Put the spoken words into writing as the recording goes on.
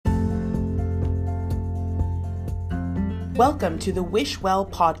Welcome to the Wish Well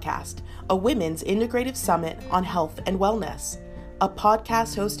podcast, a women's integrative summit on health and wellness. A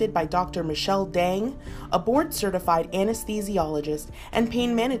podcast hosted by Dr. Michelle Dang, a board-certified anesthesiologist and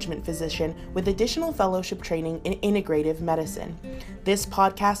pain management physician with additional fellowship training in integrative medicine. This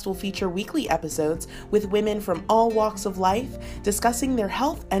podcast will feature weekly episodes with women from all walks of life discussing their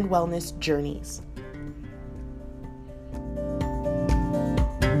health and wellness journeys.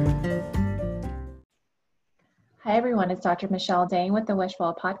 Hi everyone, it's Dr. Michelle Dang with the Wish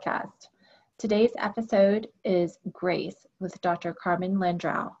Well podcast. Today's episode is Grace with Dr. Carmen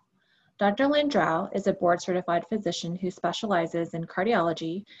Landrau. Dr. Landrau is a board-certified physician who specializes in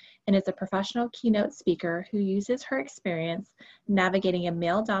cardiology and is a professional keynote speaker who uses her experience navigating a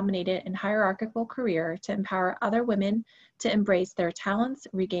male-dominated and hierarchical career to empower other women to embrace their talents,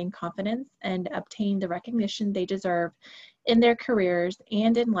 regain confidence, and obtain the recognition they deserve in their careers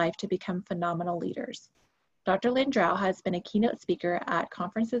and in life to become phenomenal leaders. Dr. Landrau has been a keynote speaker at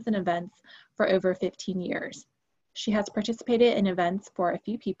conferences and events for over 15 years. She has participated in events for a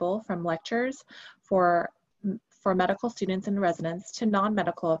few people, from lectures for medical students and residents to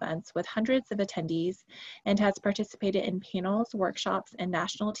non-medical events with hundreds of attendees, and has participated in panels, workshops, and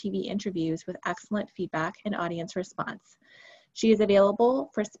national TV interviews with excellent feedback and audience response. She is available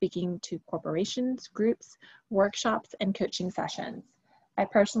for speaking to corporations, groups, workshops, and coaching sessions. I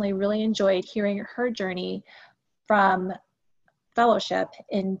personally really enjoyed hearing her journey from fellowship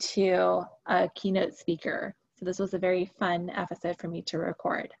into a keynote speaker. So this was a very fun episode for me to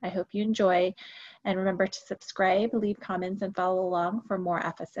record. I hope you enjoy, and remember to subscribe, leave comments, and follow along for more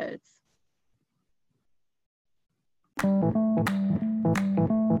episodes.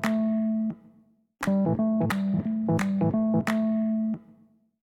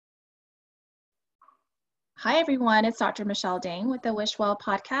 Hi everyone, it's Dr. Michelle Dang with the Wish Well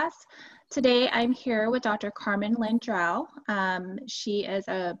podcast. Today I'm here with Dr. Carmen Landrau. She is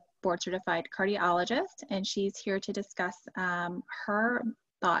a board-certified cardiologist, and she's here to discuss her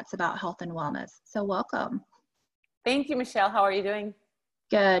thoughts about health and wellness. So welcome. Thank you, Michelle. How are you doing?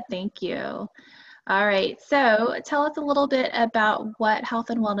 Good, thank you. All right, so tell us a little bit about what health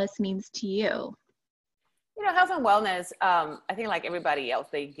and wellness means to you. You know, health and wellness, I think like everybody else,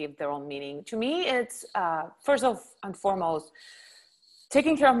 they give their own meaning. To me, it's first and foremost,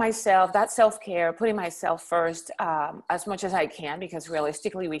 taking care of myself, that self-care, putting myself first as much as I can, because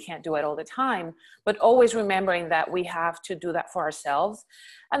realistically we can't do it all the time, but always remembering that we have to do that for ourselves.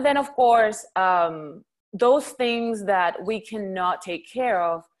 And then of course, those things that we cannot take care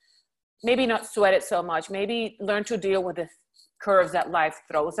of, maybe not sweat it so much, maybe learn to deal with the curves that life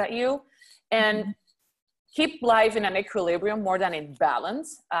throws at you, and keep life in an equilibrium more than in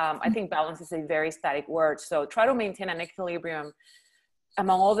balance. I think balance is a very static word. So try to maintain an equilibrium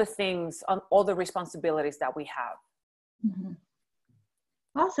among all the things, on all the responsibilities that we have. Mm-hmm.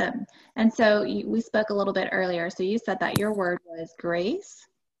 Awesome. And so we spoke a little bit earlier. So you said that your word was grace.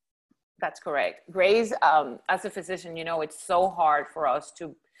 That's correct. Grace, as a physician, you know, it's so hard for us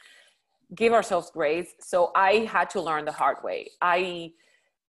to give ourselves grace. So I had to learn the hard way. I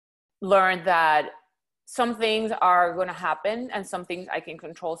learned that some things are going to happen, and some things I can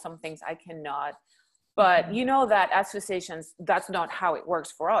control, some things I cannot. But you know that as physicians, that's not how it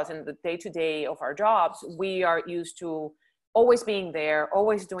works for us. In the day-to-day of our jobs, we are used to always being there,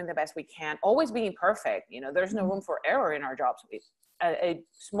 always doing the best we can, always being perfect. You know, there's no room for error in our jobs. A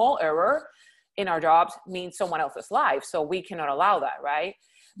small error in our jobs means someone else's life, so we cannot allow that, right?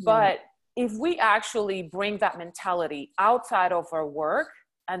 But if we actually bring that mentality outside of our work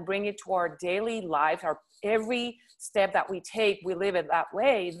and bring it to our daily lives, our every step that we take, we live it that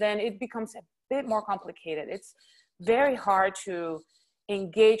way, then it becomes a bit more complicated. It's very hard to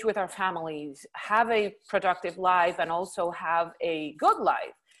engage with our families, have a productive life, and also have a good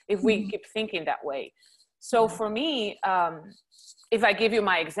life if we keep thinking that way. So for me, if I give you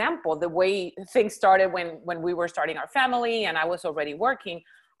my example, the way things started when we were starting our family and I was already working,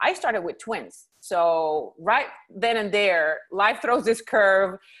 I started with twins. So right then and there, life throws this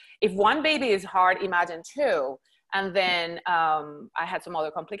curve. If one baby is hard, imagine two. And then I had some other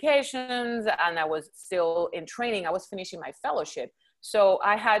complications, and I was still in training. I was finishing my fellowship. So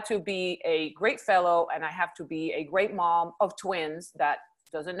I had to be a great fellow, and I have to be a great mom of twins that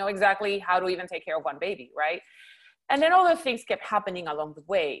doesn't know exactly how to even take care of one baby, right? And then other things kept happening along the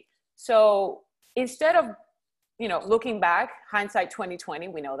way. So instead of, you know, looking back, hindsight 2020,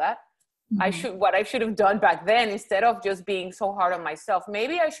 we know that. What I should have done back then, instead of just being so hard on myself,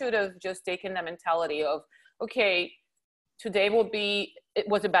 maybe I should have just taken the mentality of, okay, today it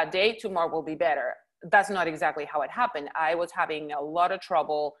was a bad day, tomorrow will be better. That's not exactly how it happened. I was having a lot of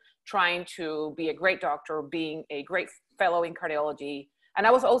trouble trying to be a great doctor, being a great fellow in cardiology. And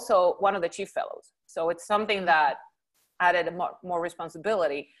I was also one of the chief fellows. So it's something that added more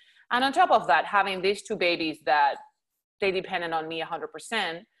responsibility. And on top of that, having these two babies that they depended on me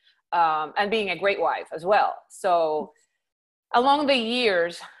 100%, and being a great wife as well. So along the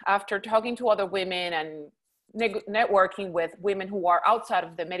years, after talking to other women and networking with women who are outside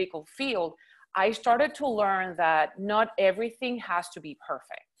of the medical field, I started to learn that not everything has to be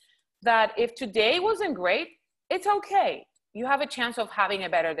perfect. That if today wasn't great, it's okay. You have a chance of having a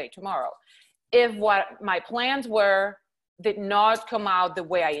better day tomorrow. If what my plans were did not come out the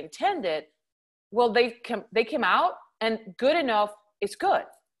way I intended, well, they came out, and good enough is good.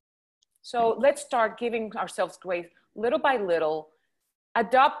 So let's start giving ourselves grace little by little,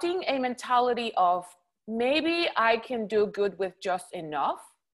 adopting a mentality of maybe I can do good with just enough.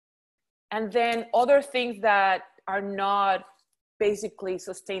 And then other things that are not basically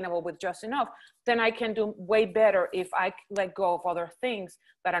sustainable with just enough, then I can do way better if I let go of other things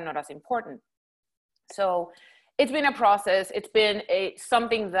that are not as important. So it's been a process. It's been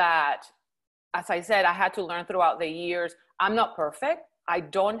something that, as I said, I had to learn throughout the years. I'm not perfect. I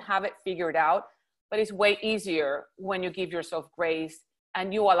don't have it figured out, but it's way easier when you give yourself grace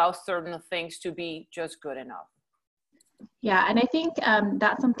and you allow certain things to be just good enough. Yeah, and I think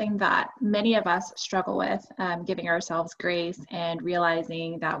that's something that many of us struggle with, giving ourselves grace and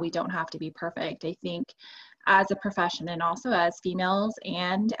realizing that we don't have to be perfect. I think as a profession and also as females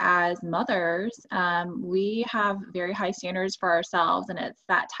and as mothers, we have very high standards for ourselves, and it's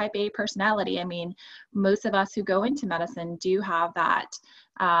that type A personality. I mean, most of us who go into medicine do have that,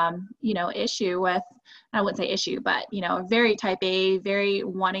 issue with, I wouldn't say issue, but, very type A, very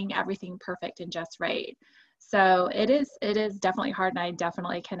wanting everything perfect and just right. So it is definitely hard, and I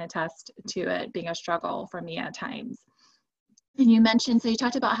definitely can attest to it being a struggle for me at times. And you mentioned, so you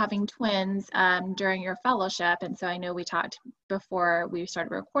talked about having twins during your fellowship. And so I know we talked before we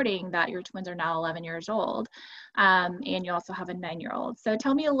started recording that your twins are now 11 years old, and you also have a 9-year-old. So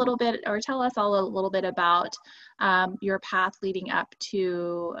tell me a little bit, or tell us all a little bit about your path leading up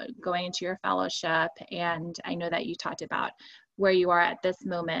to going into your fellowship. And I know that you talked about where you are at this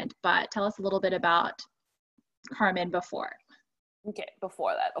moment, but tell us a little bit about Carmen before. Okay,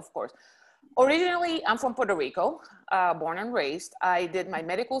 before that, of course. Originally, I'm from Puerto Rico, born and raised. I did my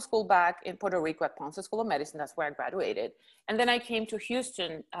medical school back in Puerto Rico at Ponce School of Medicine. That's where I graduated. And then I came to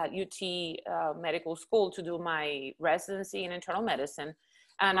Houston at UT Medical School to do my residency in internal medicine.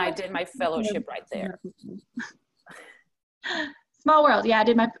 And I did my fellowship right there. Small world. Yeah, I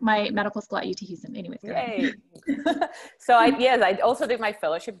did my medical school at UT Houston. Anyways, go ahead. So I also did my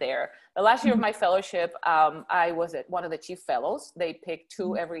fellowship there. The last year of my fellowship, I was one of the chief fellows. They pick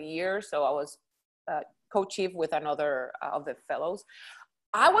 2 every year. So I was co-chief with another of the fellows.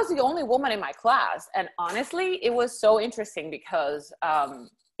 I was the only woman in my class. And honestly, it was so interesting because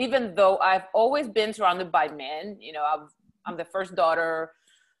even though I've always been surrounded by men, I'm the first daughter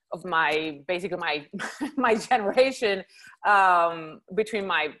of my generation, between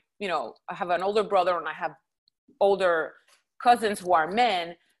I have an older brother and I have older cousins who are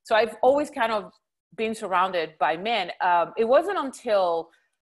men. So I've always kind of been surrounded by men. It wasn't until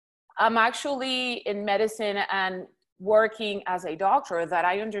I'm actually in medicine and working as a doctor that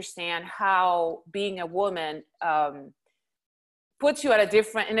I understand how being a woman puts you in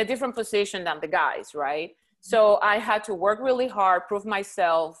a different position than the guys, right? So I had to work really hard, prove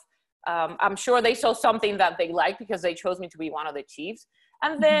myself. I'm sure they saw something that they liked because they chose me to be one of the chiefs.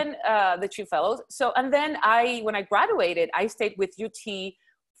 And then the chief fellows. And then when I graduated, I stayed with UT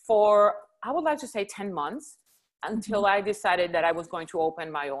for, I would like to say 10 months until I decided that I was going to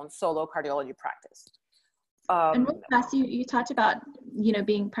open my own solo cardiology practice. And real fast, you talked about,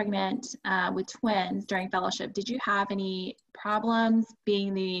 being pregnant with twins during fellowship. Did you have any problems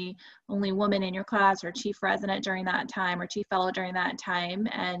being the only woman in your class or chief resident during that time or chief fellow during that time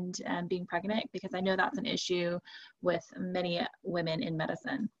and being pregnant? Because I know that's an issue with many women in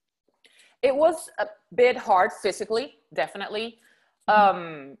medicine. It was a bit hard physically, definitely.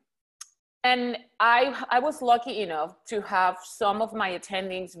 And I was lucky enough to have some of my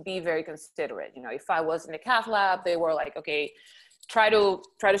attendings be very considerate. If I was in the cath lab, they were like, okay, try to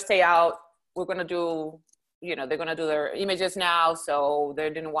stay out. We're going to do, they're going to do their images now. So they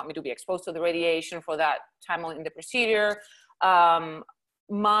didn't want me to be exposed to the radiation for that time in the procedure.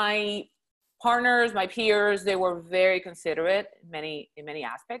 My partners, my peers, they were very considerate in many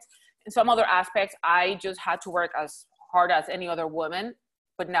aspects. In some other aspects, I just had to work as hard as any other woman,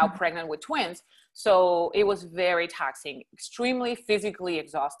 but now pregnant with twins. So it was very taxing, extremely physically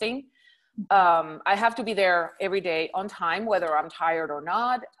exhausting. I have to be there every day on time, whether I'm tired or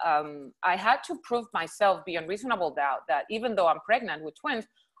not. I had to prove myself beyond reasonable doubt that even though I'm pregnant with twins,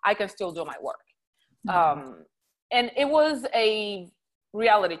 I can still do my work. And it was a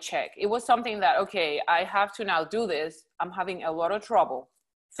reality check. It was something that, okay, I have to now do this. I'm having a lot of trouble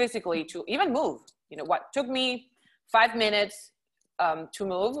physically to even move. You know, what took me 5 minutes to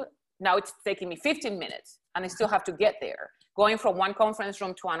move, now it's taking me 15 minutes, and I still have to get there. Going from one conference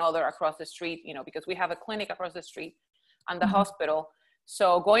room to another across the street, you know, because we have a clinic across the street and the hospital.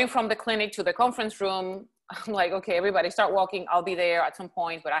 So going from the clinic to the conference room, I'm like, okay, everybody start walking. I'll be there at some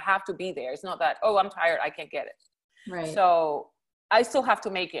point, but I have to be there. It's not that, oh, I'm tired, I can't get it. Right. So I still have to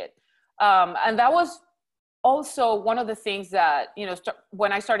make it. And that was also one of the things that, you know,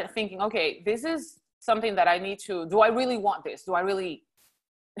 when I started thinking, okay, this is something that I need to, do I really want this? Do I really,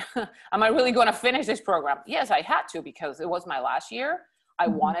 am I really going to finish this program? Yes, I had to, because it was my last year. I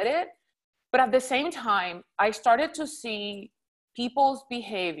wanted it. But at the same time, I started to see people's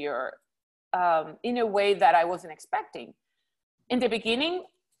behavior in a way that I wasn't expecting. In the beginning,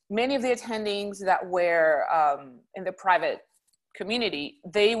 many of the attendings that were in the private community,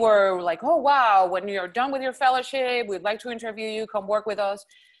 they were like, oh, wow, when you're done with your fellowship, we'd like to interview you, come work with us.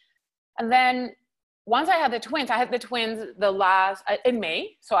 And then once I had the twins in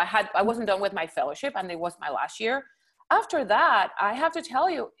May. So I wasn't done with my fellowship, and it was my last year. After that, I have to tell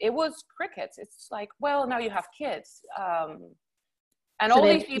you, it was crickets. It's like, well, now you have kids. And so all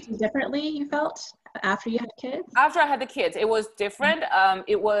these people differently, you felt after you had kids? After I had the kids, it was different.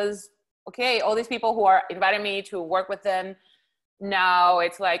 It was, okay, all these people who are inviting me to work with them, now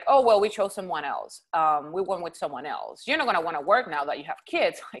it's like, oh, well, we chose someone else. We went with someone else. You're not going to want to work now that you have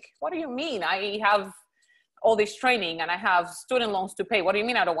kids. Like, what do you mean? I have all this training and I have student loans to pay. What do you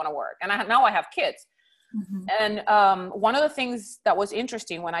mean I don't want to work? And now I have kids. And one of the things that was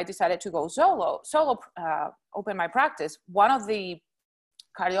interesting when I decided to go solo, open my practice, one of the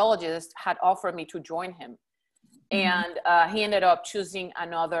cardiologists had offered me to join him. And he ended up choosing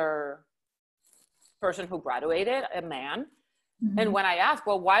another person who graduated, a man. And when I asked,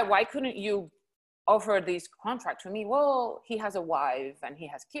 well, why couldn't you offer this contract to me? Well, he has a wife and he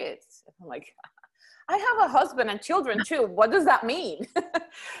has kids. And I'm like, I have a husband and children too. What does that mean?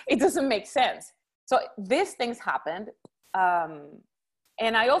 It doesn't make sense. So these things happened.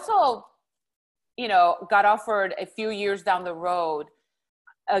 And I also, you know, got offered a few years down the road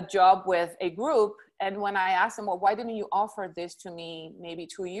a job with a group. And when I asked them, well, why didn't you offer this to me maybe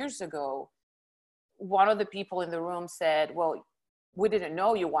 2 years ago? One of the people in the room said, well, we didn't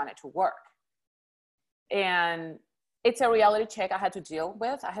know you wanted to work. And it's a reality check I had to deal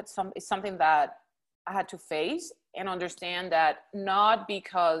with. It's something that I had to face and understand that not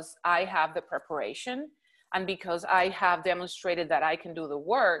because I have the preparation and because I have demonstrated that I can do the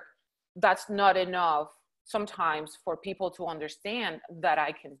work, that's not enough sometimes for people to understand that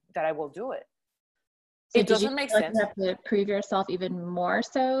I will do it. So it doesn't make sense. You have to prove yourself even more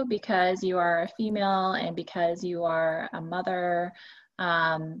so because you are a female and because you are a mother,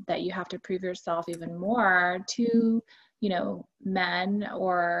 that you have to prove yourself even more to, you know, men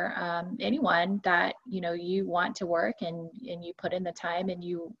or anyone that, you know, you want to work and you put in the time and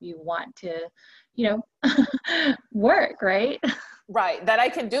you want to, you know, work, right? Right. That I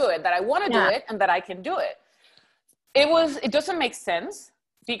can do it, that I want to do it, and that I can do it. It doesn't make sense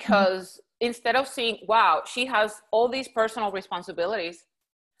because instead of seeing, wow, she has all these personal responsibilities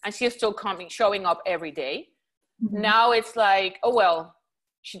and she is still showing up every day. Now it's like, oh, well,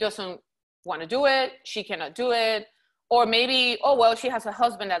 she doesn't want to do it. She cannot do it. Or maybe, oh, well, she has a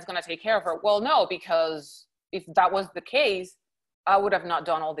husband that's going to take care of her. Well, no, because if that was the case, I would have not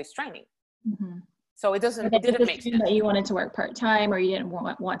done all this training. So it didn't make sense. That you wanted to work part-time, or you didn't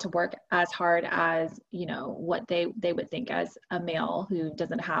want to work as hard as, you know, what they would think as a male who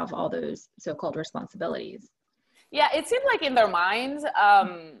doesn't have all those so-called responsibilities. Yeah, it seemed like in their minds,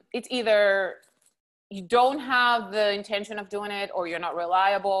 it's either you don't have the intention of doing it or you're not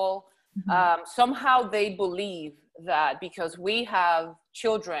reliable. Somehow they believe that because we have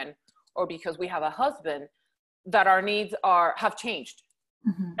children or because we have a husband, that our needs have changed.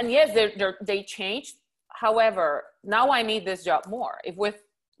 And yes, they changed. However, now I need this job more. If we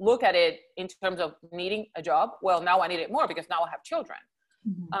look at it in terms of needing a job, well, now I need it more because now I have children.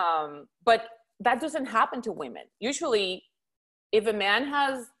 But that doesn't happen to women. Usually, if a man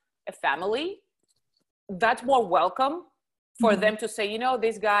has a family, that's more welcome for them to say, you know,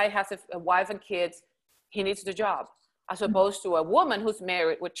 this guy has a wife and kids, he needs the job. As opposed to a woman who's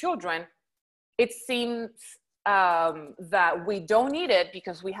married with children, it seems that we don't need it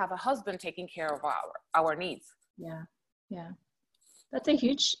because we have a husband taking care of our needs. Yeah. That's a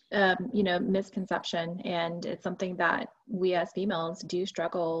huge, misconception. And it's something that we as females do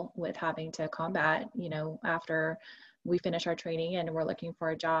struggle with having to combat, after we finish our training and we're looking for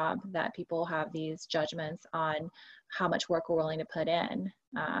a job, that people have these judgments on how much work we're willing to put in.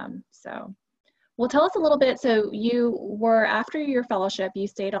 Well, tell us a little bit. So you were, after your fellowship, you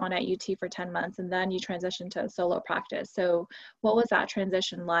stayed on at UT for 10 months and then you transitioned to solo practice. So what was that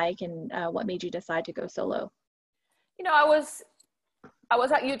transition like, and what made you decide to go solo? I was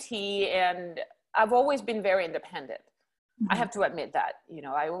at UT and I've always been very independent. I have to admit that.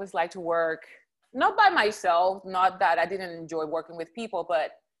 I always like to work, not by myself, not that I didn't enjoy working with people,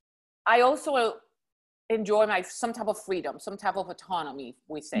 but I also enjoy some type of freedom, some type of autonomy,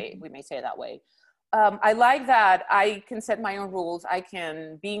 we may say it that way. I like that I can set my own rules. I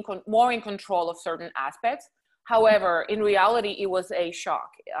can be more in control of certain aspects. However, in reality, it was a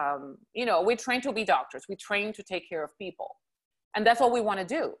shock. We train to be doctors. We train to take care of people. And that's all we want to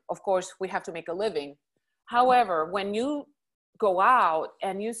do. Of course, we have to make a living. However, when you go out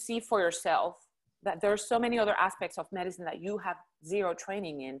and you see for yourself that there's so many other aspects of medicine that you have zero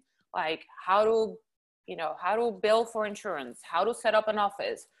training in, like how to bill for insurance, how to set up an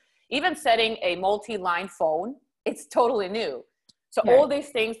office, even setting a multi-line phone, it's totally new. So all these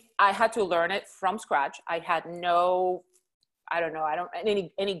things, I had to learn it from scratch. I had any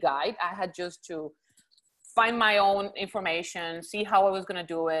guide. I had just to find my own information, see how I was going to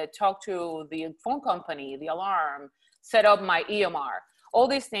do it, talk to the phone company, the alarm, set up my EMR, all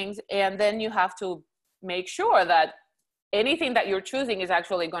these things. And then you have to make sure that anything that you're choosing is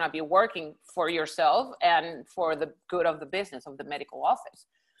actually going to be working for yourself and for the good of the business, of the medical office.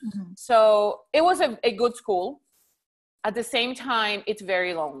 Mm-hmm. So it was a good school. At the same time, it's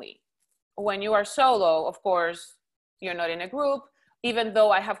very lonely. When you are solo, of course, you're not in a group. Even though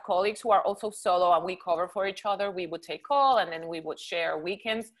I have colleagues who are also solo and we cover for each other, we would take call and then we would share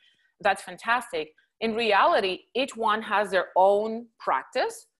weekends. That's fantastic. In reality, each one has their own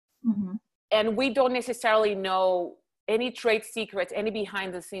practice. Mm-hmm. And we don't necessarily know any trade secrets, any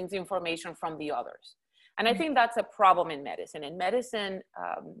behind the scenes information from the others. And I think that's a problem in medicine. In medicine,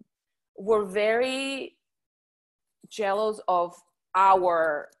 we're very jealous of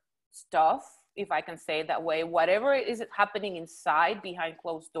our stuff, if I can say it that way. Whatever is happening inside behind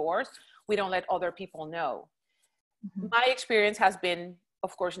closed doors, we don't let other people know. Mm-hmm. My experience has been,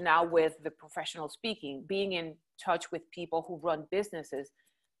 of course, now with the professional speaking, being in touch with people who run businesses.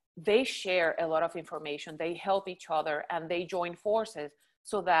 They share a lot of information, they help each other, and they join forces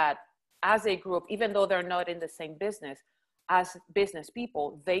so that as a group, even though they're not in the same business, as business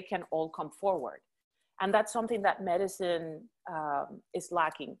people, they can all come forward. And that's something that medicine is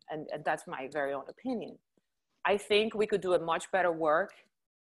lacking. And that's my very own opinion. I think we could do a much better work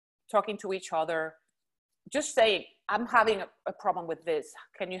talking to each other, just saying, I'm having a problem with this.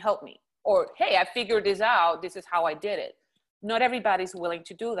 Can you help me? Or, hey, I figured this out. This is how I did it. Not everybody's willing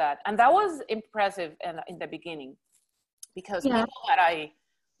to do that. And that was impressive in the beginning, because people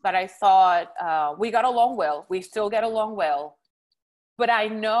that I thought we got along well, we still get along well. But I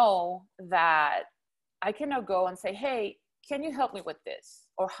know that I cannot go and say, hey, can you help me with this?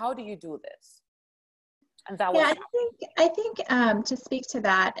 Or how do you do this? And that was I think to speak to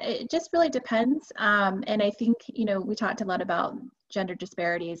that, it just really depends. And I think, we talked a lot about gender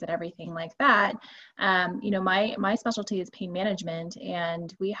disparities and everything like that. My specialty is pain management,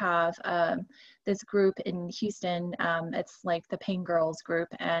 and we have this group in Houston. It's like the Pain Girls group,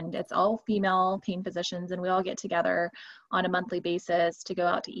 and it's all female pain physicians, and we all get together on a monthly basis to go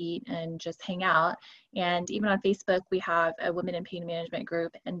out to eat and just hang out. And even on Facebook, we have a Women in Pain Management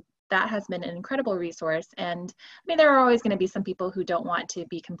group, and that has been an incredible resource. And I mean, there are always going to be some people who don't want to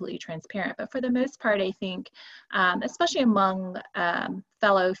be completely transparent, but for the most part, I think, especially among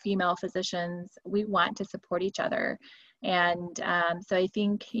fellow female physicians, we want to support each other. And so I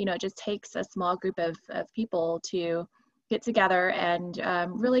think, it just takes a small group of people to get together and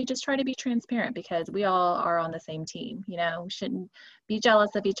really just try to be transparent, because we all are on the same team. We shouldn't be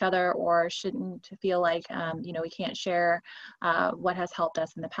jealous of each other, or shouldn't feel like we can't share what has helped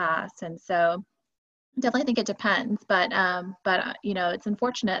us in the past. And so definitely think it depends, but it's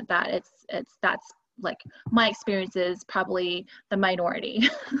unfortunate that that's like my experience is probably the minority.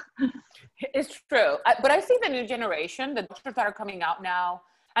 It's true. But I think the new generation, the doctors that are coming out now,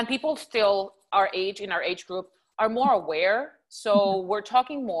 and people still in our age group, are more aware. So we're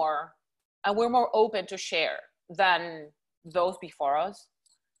talking more, and we're more open to share than those before us.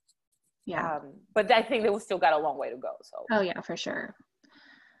 Yeah. But I think they still got a long way to go. So. Oh yeah, for sure.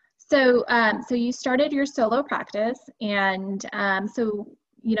 So, so you started your solo practice, and so,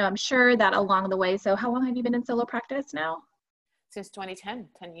 I'm sure that along the way, so how long have you been in solo practice now? Since 2010,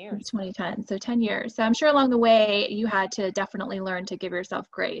 10 years. 2010, so 10 years. So I'm sure along the way you had to definitely learn to give yourself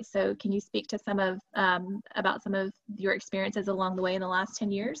grace. So can you speak to some of about some of your experiences along the way in the last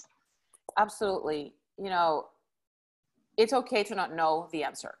 10 years? Absolutely. You know, it's okay to not know the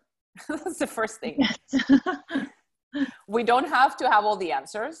answer. That's the first thing. Yes. We don't have to have all the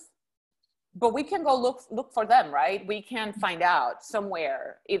answers, but we can go look for them, right? We can find out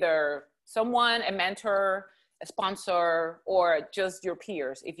somewhere, either someone, a mentor, a sponsor, or just your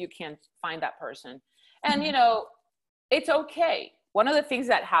peers, if you can't find that person. And, you know, it's okay. One of the things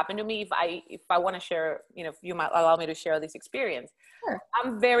that happened to me, if I want to share, you know, if you might allow me to share this experience. Sure.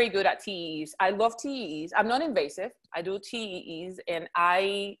 I'm very good at TEEs. I love TEEs. I'm not invasive. I do TEEs, and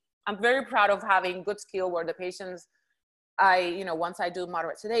I'm very proud of having good skill where the patients, you know, once I do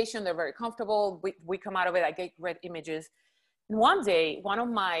moderate sedation, they're very comfortable. We come out of it, I get great images. And one day, one of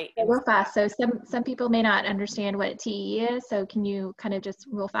my— Real fast. So some people may not understand what TE is. So can you kind of just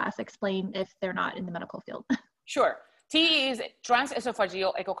real fast explain if they're not in the medical field? Sure. TE is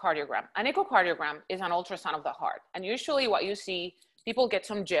transesophageal echocardiogram. An echocardiogram is an ultrasound of the heart. And usually what you see, people get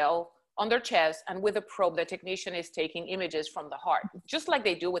some gel on their chest, and with a probe, the technician is taking images from the heart, just like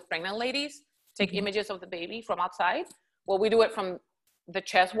they do with pregnant ladies, take images of the baby from outside. Well, we do it from the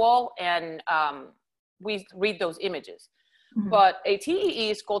chest wall, and we read those images. But a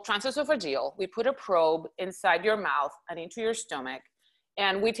TEE is called transesophageal. We put a probe inside your mouth and into your stomach,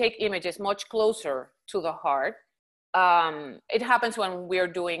 and we take images much closer to the heart. It happens when we're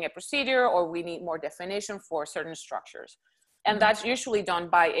doing a procedure or we need more definition for certain structures. And that's usually done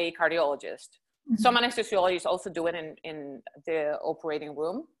by a cardiologist. Some anesthesiologists also do it in the operating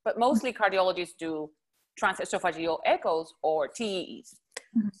room, but mostly cardiologists do transesophageal echoes or TEEs.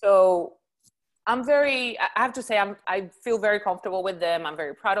 So I have to say, I feel very comfortable with them. I'm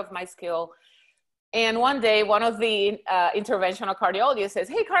very proud of my skill. And one day, one of the interventional cardiologists says,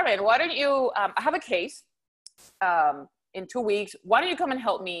 "Hey, Carmen, why don't you, I have a case in 2 weeks. Why don't you come and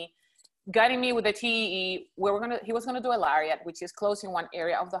help me, guiding me with the TEE, where he was gonna do a lariat, which is closing one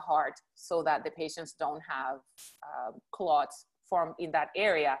area of the heart so that the patients don't have clots form in that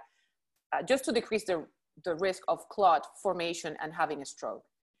area, just to decrease the risk of clot formation and having a stroke."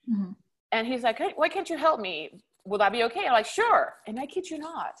 And he's like, "Hey, why can't you help me? Will that be okay?" I'm like, "Sure." And I kid you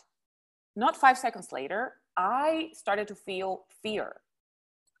not 5 seconds later, I started to feel fear.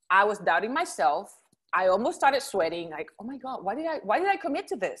 I was doubting myself. I almost started sweating, like, oh my God, why did I commit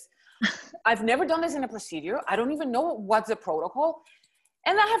to this? I've never done this in a procedure. I don't even know what's the protocol.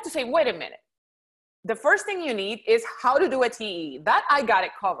 And I have to say, wait a minute. The first thing you need is how to do a TEE. That I got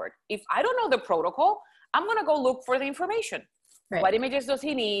it covered. If I don't know the protocol, I'm gonna go look for the information. Right. What images does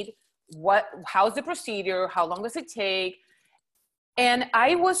he need? How's the procedure? How long does it take? And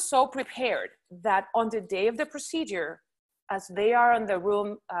I was so prepared that on the day of the procedure, as they are in the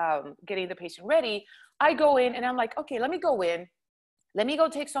room getting the patient ready, I go in and I'm like, okay, let me go in. Let me go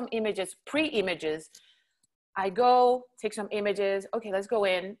take some images, pre-images. I go take some images. Okay, let's go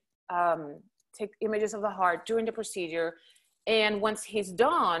in, take images of the heart during the procedure. And once he's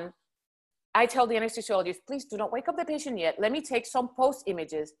done, I tell the anesthesiologist, please do not wake up the patient yet. Let me take some post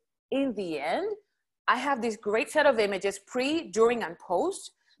images. In the end, I have this great set of images pre, during, and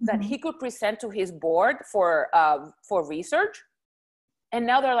post that he could present to his board for research. And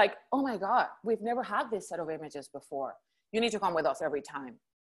now they're like, oh my God, we've never had this set of images before. You need to come with us every time.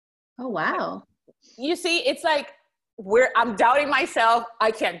 Oh, wow. You see, it's like I'm doubting myself.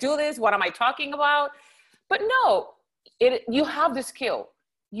 I can't do this. What am I talking about? But no, you have the skill.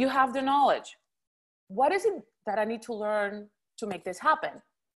 You have the knowledge. What is it that I need to learn to make this happen?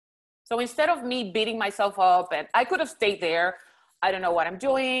 So instead of me beating myself up, and I could have stayed there, I don't know what I'm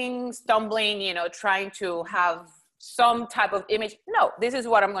doing, stumbling, trying to have some type of image. No, this is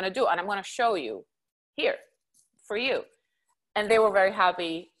what I'm going to do. And I'm going to show you here for you. And they were very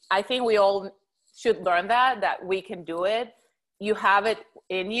happy. I think we all should learn that we can do it. You have it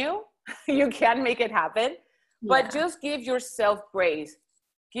in you. You can make it happen. Yeah. But just give yourself grace.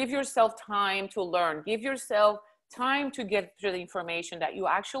 Give yourself time to learn. Give yourself time to get through the information that you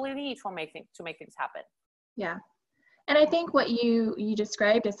actually need to make things happen. Yeah. And I think what you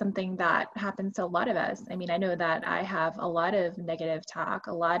described is something that happens to a lot of us. I mean, I know that I have a lot of negative talk,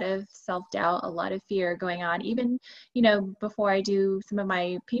 a lot of self-doubt, a lot of fear going on, even, before I do some of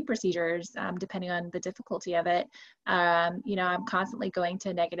my pain procedures, depending on the difficulty of it, I'm constantly going to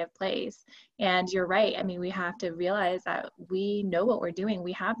a negative place. And you're right. I mean, we have to realize that we know what we're doing.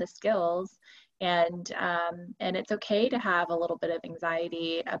 We have the skills. And it's okay to have a little bit of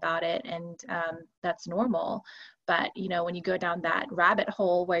anxiety about it, and that's normal. But you know, when you go down that rabbit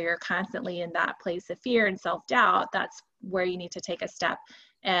hole where you're constantly in that place of fear and self-doubt, that's where you need to take a step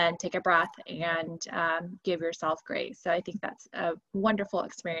and take a breath and give yourself grace. So I think that's a wonderful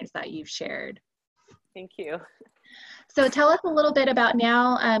experience that you've shared. Thank you. So tell us a little bit about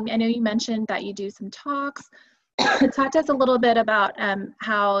now. I know you mentioned that you do some talks. Talk to us a little bit about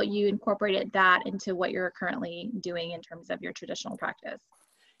how you incorporated that into what you're currently doing in terms of your traditional practice.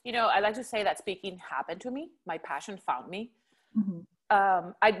 You know, I like to say that speaking happened to me. My passion found me. Mm-hmm.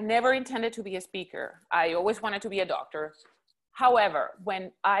 I'd never intended to be a speaker. I always wanted to be a doctor. However,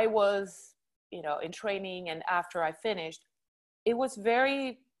 when I was, you know, in training and after I finished, it was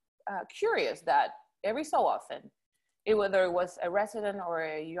very curious that every so often, whether it was a resident or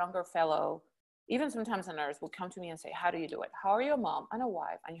a younger fellow, even sometimes a nurse would come to me and say, how do you do it? How are you a mom and a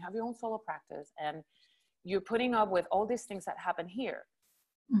wife and you have your own solo practice and you're putting up with all these things that happen here?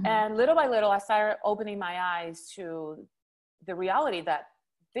 Mm-hmm. And little by little, I started opening my eyes to the reality that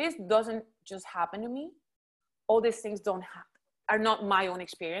this doesn't just happen to me. All these things are not my own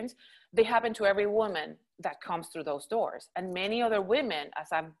experience. They happen to every woman that comes through those doors. And many other women, as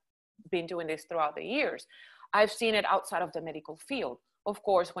I've been doing this throughout the years, I've seen it outside of the medical field. Of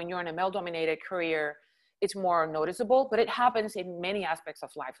course, when you're in a male-dominated career, it's more noticeable, but it happens in many aspects of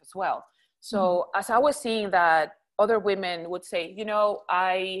life as well. So as I was seeing that other women would say, you know,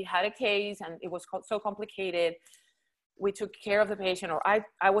 I had a case and it was so complicated. We took care of the patient, or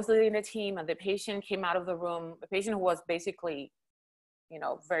I was leading the team and the patient came out of the room. The patient who was basically, you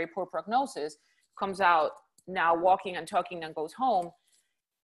know, very poor prognosis comes out now walking and talking and goes home.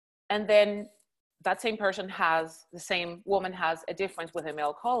 And then that same woman has a difference with a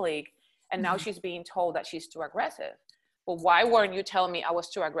male colleague. And now she's being told that she's too aggressive. Well, why weren't you telling me I was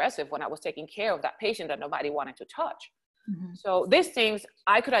too aggressive when I was taking care of that patient that nobody wanted to touch? Mm-hmm. So these things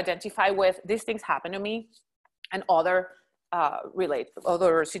I could identify with. These things happen to me and other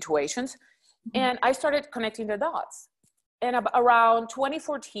situations. Mm-hmm. And I started connecting the dots. And around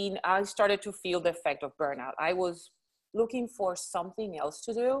 2014, I started to feel the effect of burnout. I was looking for something else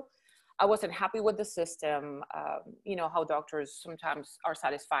to do. I wasn't happy with the system. You know how doctors, sometimes our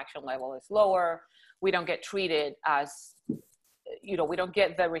satisfaction level is lower. We don't get treated as, you know, we don't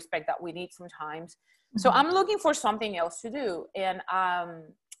get the respect that we need sometimes. Mm-hmm. So I'm looking for something else to do. And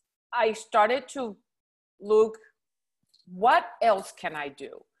I started to look, what else can I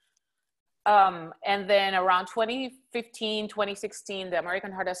do? And then around 2015, 2016, the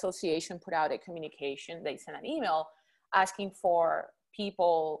American Heart Association put out a communication. They sent an email asking for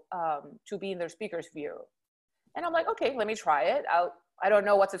people to be in their speakers bureau. And I'm like, okay, let me try it. I don't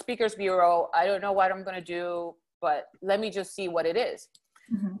know what's a speakers bureau. I don't know what I'm going to do, but let me just see what it is.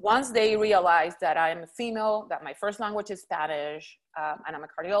 Mm-hmm. Once they realized that I'm a female, that my first language is Spanish, and I'm a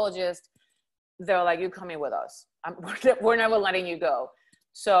cardiologist, they're like, you coming with us. We're never letting you go.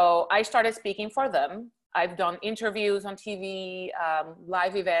 So I started speaking for them. I've done interviews on TV,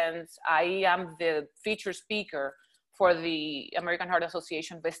 live events. I am the featured speaker for the American Heart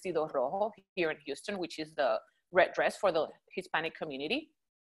Association Vestido Rojo here in Houston, which is the red dress for the Hispanic community.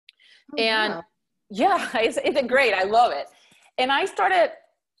 Oh, and wow. Yeah, it's great. I love it. And I started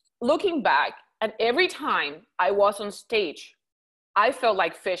looking back, and every time I was on stage, I felt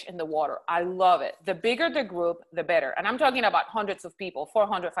like fish in the water. I love it. The bigger the group, the better. And I'm talking about hundreds of people,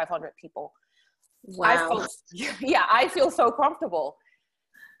 400, 500 people. Wow. I feel so comfortable.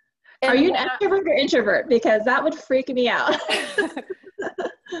 And are you an extrovert or introvert? Because that would freak me out.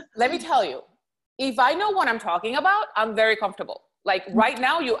 Let me tell you, if I know what I'm talking about, I'm very comfortable. Like right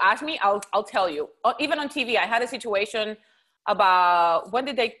now, you ask me, I'll tell you. Even on TV, I had a situation about, when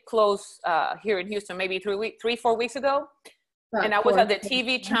did they close here in Houston? Maybe 4 weeks ago. And I was at the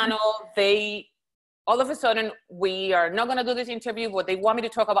TV channel. They, all of a sudden, we are not going to do this interview, but they want me to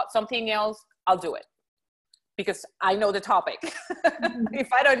talk about something else. I'll do it because I know the topic.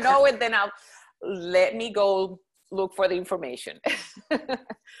 If I don't know it, then let me go look for the information.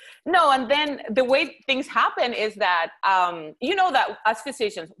 No, and then the way things happen is that, you know that as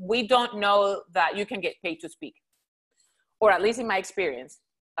physicians, we don't know that you can get paid to speak, or at least in my experience.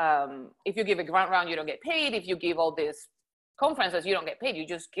 If you give a grant round, you don't get paid. If you give all these conferences, you don't get paid, you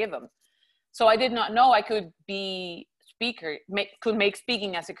just give them. So I did not know I could be could make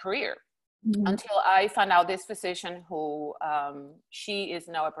speaking as a career. Mm-hmm. Until I found out this physician who, she is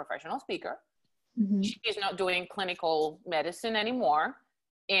now a professional speaker. Mm-hmm. She is not doing clinical medicine anymore,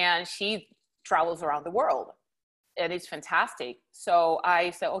 and she travels around the world. and it's fantastic. So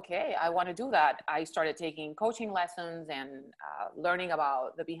I said, okay, I want to do that. I started taking coaching lessons and learning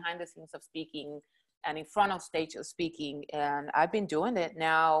about the behind the scenes of speaking and in front of stage of speaking. And I've been doing it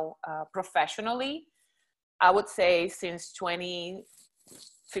now professionally, I would say since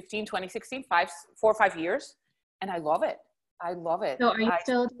 2015, 2016, 4 or 5 years. And I love it. I love it. So are you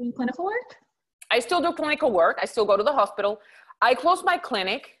still doing clinical work? I still do clinical work. I still go to the hospital. I closed my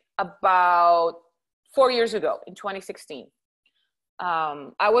clinic about 4 years ago in 2016.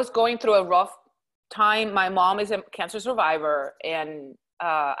 I was going through a rough time. My mom is a cancer survivor. And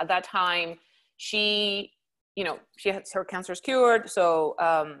at that time, she had her cancer cured. So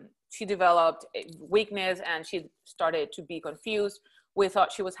she developed weakness and she started to be confused. We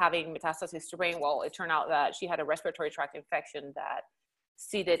thought she was having metastasis to brain. Well, it turned out that she had a respiratory tract infection that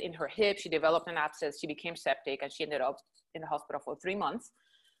seeded in her hip. She developed an abscess. She became septic and she ended up in the hospital for 3 months.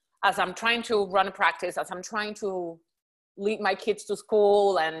 As I'm trying to run a practice, as I'm trying to lead my kids to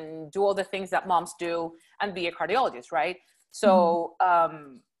school and do all the things that moms do and be a cardiologist, right? So,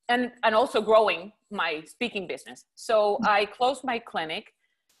 and also growing my speaking business. So I closed my clinic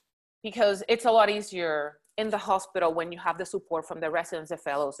because it's a lot easier in the hospital when you have the support from the residents, the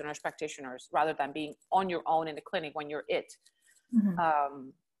fellows, the nurse practitioners, rather than being on your own in the clinic when you're it.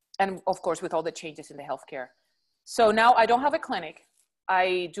 And of course, with all the changes in the healthcare. So now I don't have a clinic.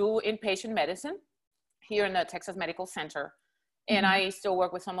 I do inpatient medicine here in the Texas Medical Center. And I still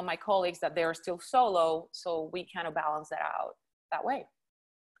work with some of my colleagues that they're still solo. So we kind of balance that out that way.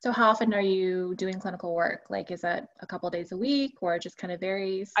 So how often are you doing clinical work? Like, is that a couple of days a week or it just kind of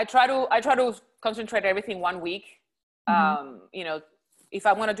varies? I try to concentrate everything 1 week. You know, if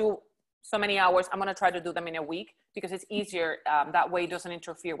I want to do so many hours, I'm going to try to do them in a week because it's easier. That way it doesn't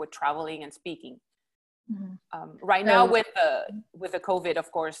interfere with traveling and speaking. Right now with the COVID,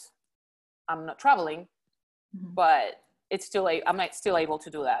 of course, I'm not traveling, but it's still I'm still able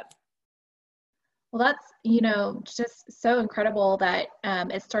to do that. Well, that's, just so incredible that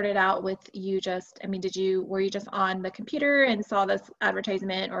it started out with you were you just on the computer and saw this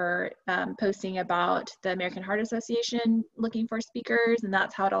advertisement or posting about the American Heart Association looking for speakers, and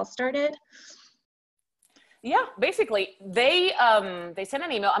that's how it all started? Yeah, basically they sent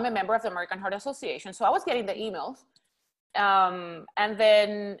an email. I'm a member of the American Heart Association, so I was getting the emails. And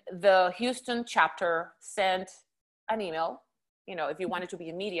then the Houston chapter sent an email, if you wanted to be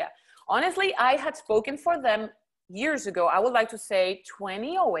in media. Honestly, I had spoken for them years ago. I would like to say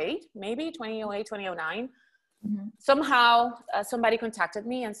 2008, maybe 2008, 2009. Somehow somebody contacted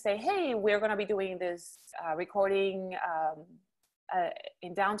me and say, hey, we're going to be doing this recording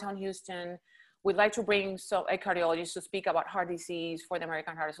in downtown Houston. We'd like to bring a cardiologist to speak about heart disease for the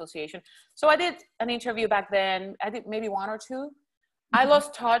American Heart Association. So I did an interview back then. I did maybe 1 or 2. I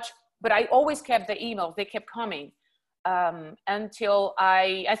lost touch, but I always kept the emails. They kept coming until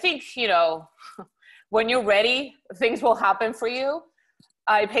I think, when you're ready, things will happen for you.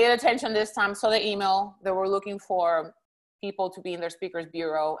 I paid attention this time, saw the email. They were looking for people to be in their speakers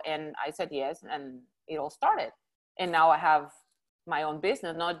bureau. And I said yes, and it all started. And now I have my own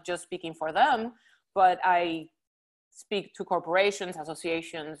business, not just speaking for them, but I speak to corporations,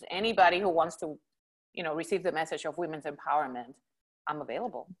 associations, anybody who wants to, receive the message of women's empowerment. I'm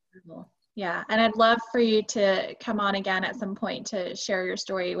available. Yeah. And I'd love for you to come on again at some point to share your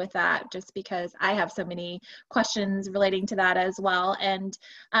story with that, just because I have so many questions relating to that as well. And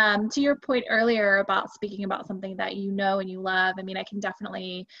to your point earlier about speaking about something that you know and you love, I can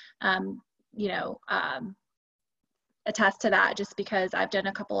definitely, attest to that, just because I've done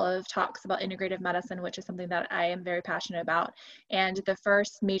a couple of talks about integrative medicine, which is something that I am very passionate about. And the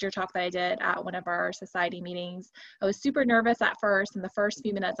first major talk that I did at one of our society meetings, I was super nervous at first. In the first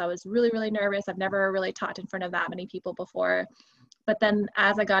few minutes, I was really, really nervous. I've never really talked in front of that many people before. But then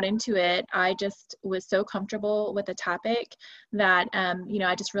as I got into it, I just was so comfortable with the topic that,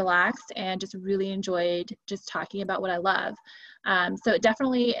 I just relaxed and just really enjoyed just talking about what I love. So it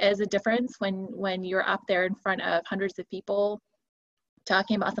definitely is a difference when you're up there in front of hundreds of people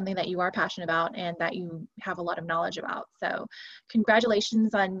talking about something that you are passionate about and that you have a lot of knowledge about. So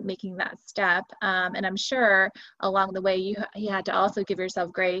congratulations on making that step. And I'm sure along the way you had to also give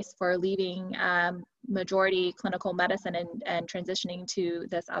yourself grace for leaving majority clinical medicine and transitioning to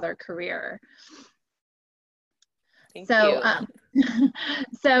this other career. Thank you.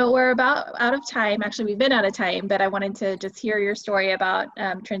 So we're about out of time. Actually, we've been out of time, but I wanted to just hear your story about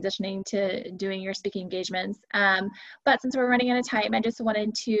transitioning to doing your speaking engagements. But since we're running out of time, I just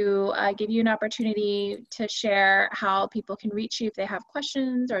wanted to give you an opportunity to share how people can reach you if they have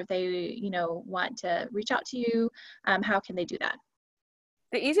questions or if they, want to reach out to you. How can they do that?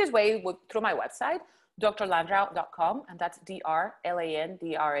 The easiest way would through my website. drlandrau.com, and that's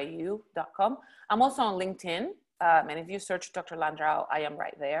drlandrau.com. I'm also on LinkedIn, and if you search Dr. Landrau, I am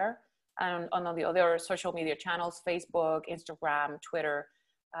right there. And on the other social media channels, Facebook, Instagram, Twitter,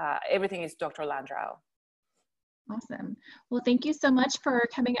 everything is Dr. Landrau. Awesome. Well, thank you so much for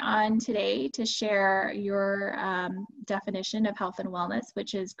coming on today to share your definition of health and wellness,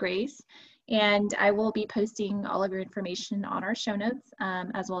 which is GRACE. And I will be posting all of your information on our show notes,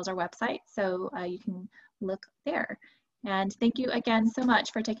 as well as our website, so you can look there. And thank you again so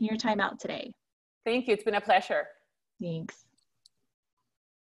much for taking your time out today. Thank you. It's been a pleasure. Thanks.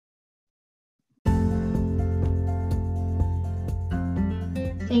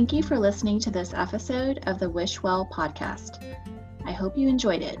 Thank you for listening to this episode of the Wish Well podcast. I hope you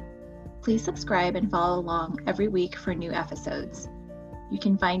enjoyed it. Please subscribe and follow along every week for new episodes. You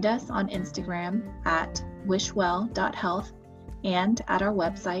can find us on Instagram at wishwell.health and at our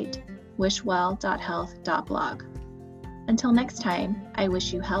website, wishwell.health.blog. Until next time, I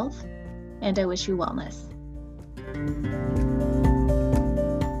wish you health and I wish you wellness.